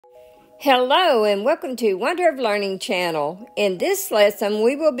Hello and welcome to Wonder of Learning channel. In this lesson,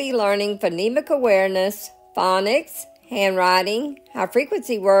 we will be learning phonemic awareness, phonics, handwriting,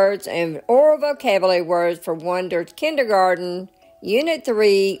 high-frequency words, and oral vocabulary words for Wonder Kindergarten, Unit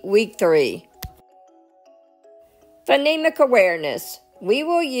 3, Week 3. Phonemic awareness. We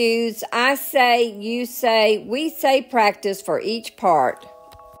will use I say, you say, we say practice for each part.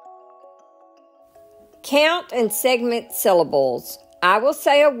 Count and segment syllables. I will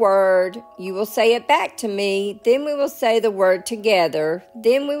say a word, you will say it back to me, then we will say the word together,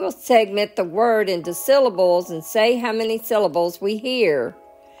 then we will segment the word into syllables and say how many syllables we hear.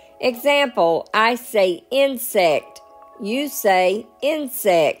 Example, I say insect, you say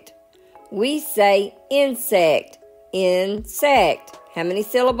insect, we say insect, insect. How many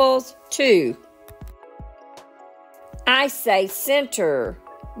syllables? 2. I say center,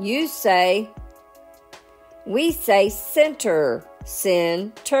 you say, we say center.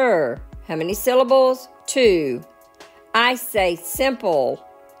 Center. How many syllables? 2. I say simple.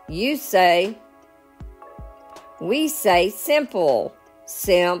 You say, we say simple.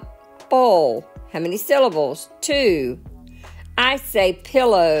 Simple. How many syllables? 2. I say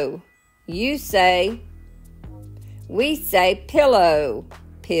pillow. You say, we say pillow.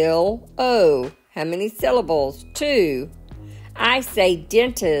 Pillow. How many syllables? 2. I say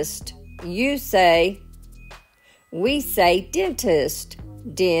dentist. You say, we say dentist,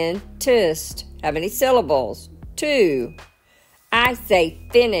 dentist. How many syllables? 2. I say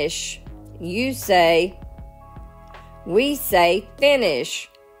finish. You say, we say finish,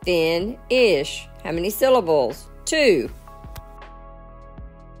 finish. How many syllables? 2.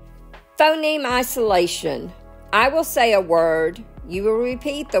 Phoneme isolation. I will say a word, you will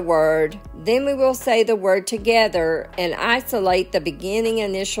repeat the word, then we will say the word together and isolate the beginning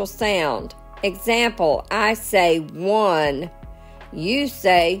initial sound. Example, I say one, you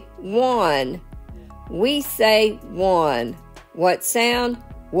say one, we say one. What sound?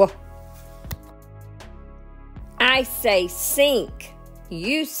 W. I say sink,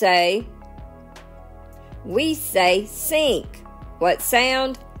 you say, we say sink. What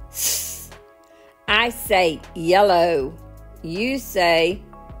sound? S. I say yellow, you say,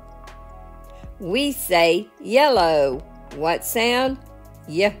 we say yellow. What sound?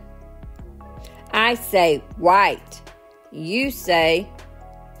 Y. I say white, you say,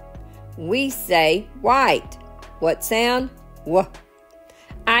 we say white. What sound? W.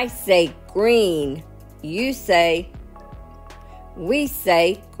 I say green, you say, we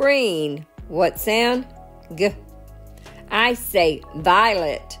say green. What sound? G. I say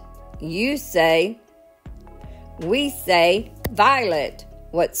violet, you say, we say violet.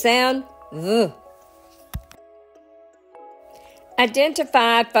 What sound? V.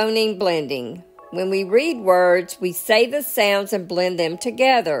 Identify phoneme blending. When we read words, we say the sounds and blend them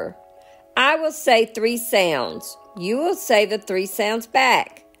together. I will say 3 sounds. You will say the 3 sounds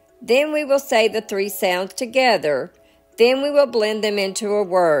back. Then we will say the 3 sounds together. Then we will blend them into a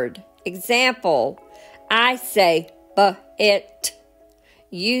word. Example, I say it.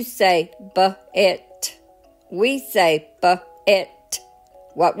 You say it. We say it.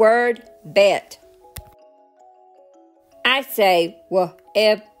 What word? Bet. I say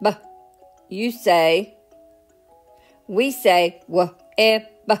web. You say, we say web.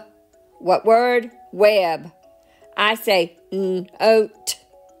 What word? Web. I say oat.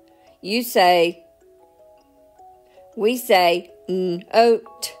 You say, we say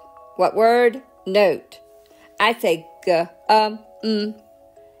oat. What word? Note. I say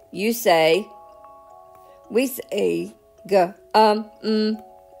You say, we say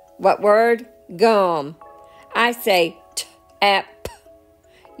What word? Gum. I say tap.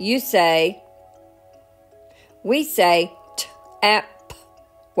 You say, we say tap.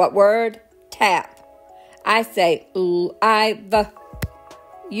 What word? Tap. I say live.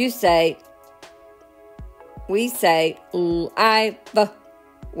 You say, we say live.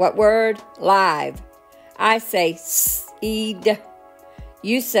 What word? Live. I say seed.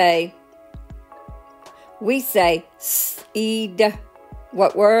 You say, we say seed.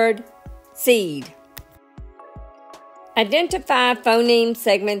 What word? Seed. Identify phoneme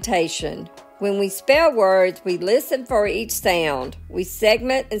segmentation. When we spell words, we listen for each sound. We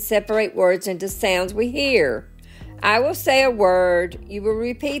segment and separate words into sounds we hear. I will say a word, you will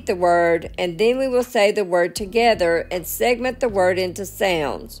repeat the word, and then we will say the word together and segment the word into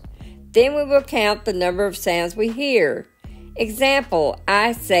sounds. Then we will count the number of sounds we hear. Example,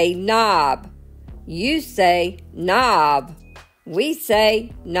 I say knob. You say knob. We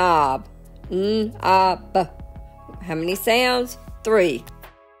say knob. N-a-b. How many sounds? 3.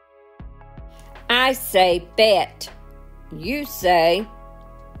 I say bet. You say,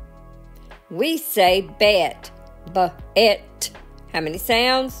 We say bet. Bet. How many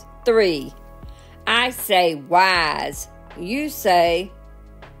sounds? 3. I say wise. You say.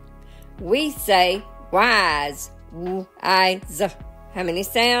 We say wise. W-I-Z. How many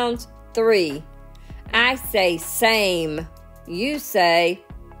sounds? 3. I say same. You say.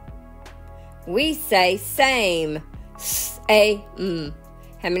 We say same. S-A-M.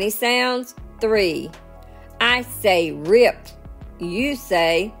 How many sounds? 3. I say rip. You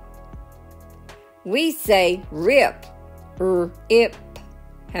say. We say rip. R-ip.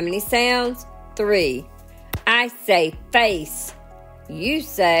 How many sounds? 3. I say face. You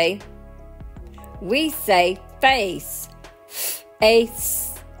say. We say face.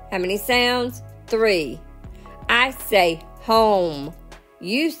 F-ace. How many sounds? 3. I say home.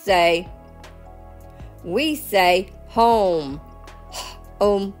 You say. We say home.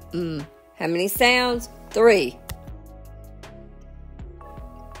 How many sounds? 3.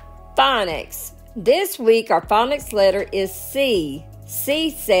 Phonics. This week our phonics letter is C. C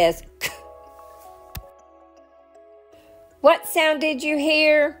says K. What sound did you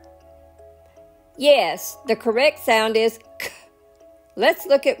hear? Yes, the correct sound is K. Let's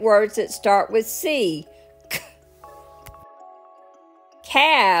look at words that start with C. K.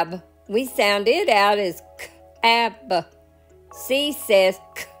 Cab. We sound it out as K-ab. C says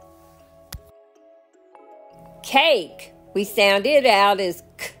K. Cake. We sound it out as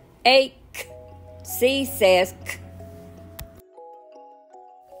K-ake. C says K.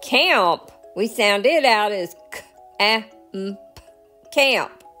 Camp. We sound it out as K-a-m-p.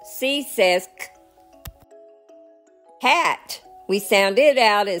 Camp. C says K. Cat. We sound it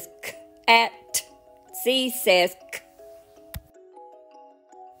out as K-at. C says K.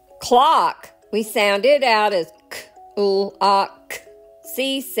 Clock. We sound it out as K-ul-ak.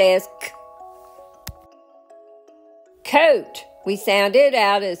 C says K. Coat. We sound it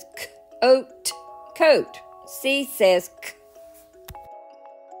out as K-oat. Coat. C says K.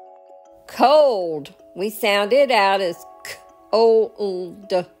 Cold. We sound it out as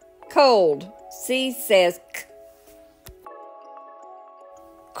K-old. Cold. C says K.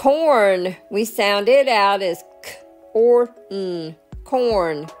 Corn. We sound it out as K-or-n.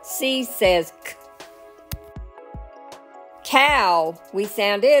 Corn. C says K. Cow. We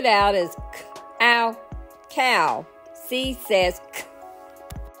sound it out as K-ow. Cow. C says K.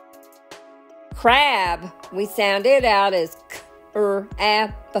 Crab. We sound it out as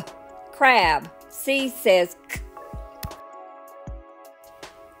K-r-ab. Crab. C says K.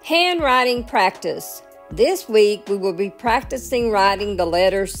 Handwriting practice. This week we will be practicing writing the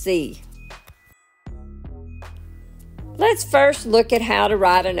letter C. Let's first look at how to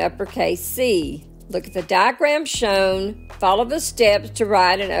write an uppercase C. Look at the diagram shown. Follow the steps to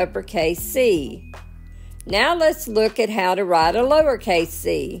write an uppercase C. Now let's look at how to write a lowercase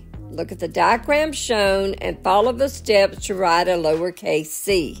c. Look at the diagram shown and follow the steps to write a lowercase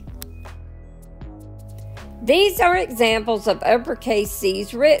c. These are examples of uppercase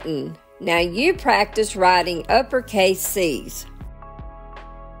C's written. Now you practice writing uppercase C's.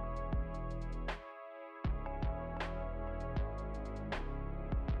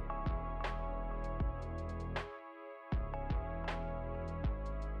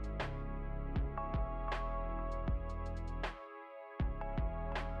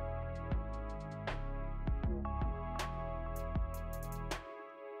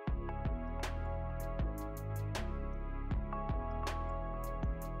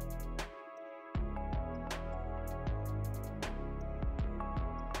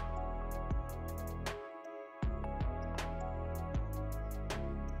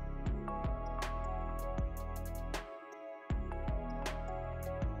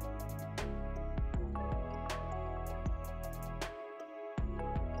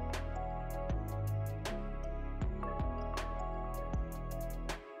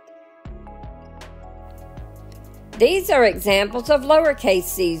 These are examples of lowercase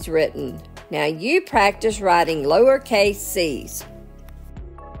c's written. Now you practice writing lowercase c's.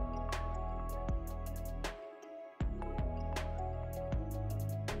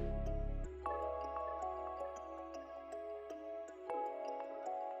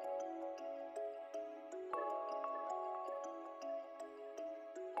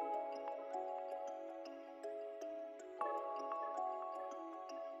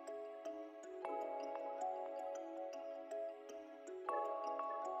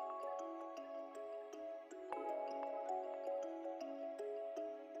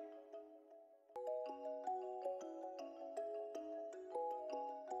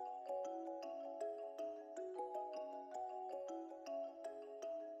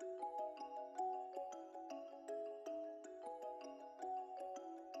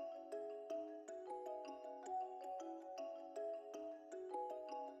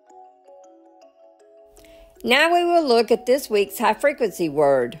 Now we will look at this week's high-frequency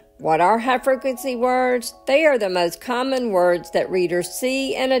word. What are high-frequency words? They are the most common words that readers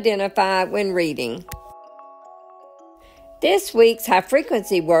see and identify when reading. This week's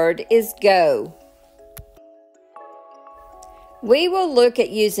high-frequency word is go. We will look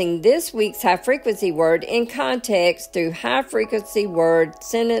at using this week's high-frequency word in context through high-frequency word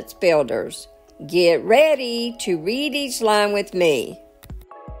sentence builders. Get ready to read each line with me.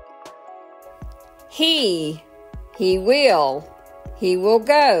 He will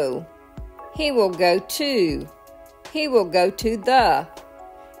go, he will go to, he will go to the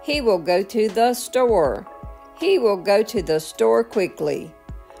store, he will go to the store quickly.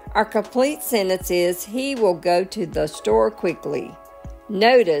 Our complete sentence is, he will go to the store quickly.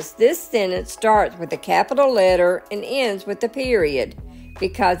 Notice this sentence starts with a capital letter and ends with a period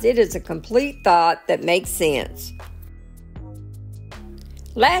because it is a complete thought that makes sense.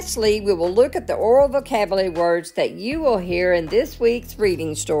 Lastly, we will look at the oral vocabulary words that you will hear in this week's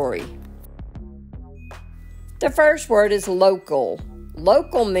reading story. The first word is local.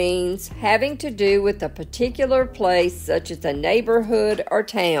 Local means having to do with a particular place, such as a neighborhood or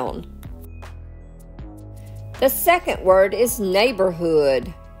town. The second word is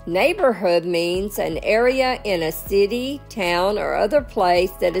neighborhood. Neighborhood means an area in a city, town, or other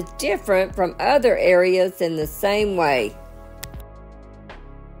place that is different from other areas in the same way.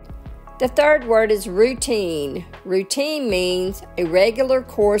 The third word is routine. Routine means a regular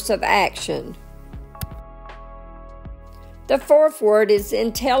course of action. The fourth word is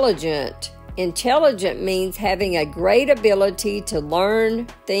intelligent. Intelligent means having a great ability to learn,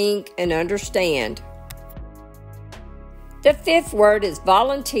 think, and understand. The fifth word is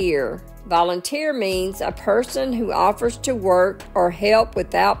volunteer. Volunteer means a person who offers to work or help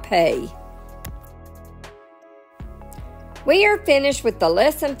without pay. We are finished with the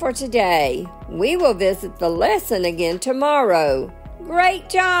lesson for today. We will visit the lesson again tomorrow. Great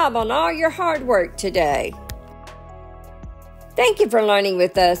job on all your hard work today. Thank you for learning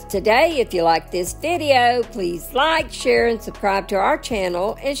with us today. If you like this video, please like, share, and subscribe to our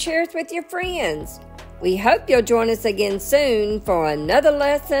channel and share it with your friends. We hope you'll join us again soon for another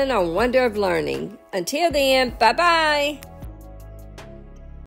lesson on Wonder of Learning. Until then, bye-bye.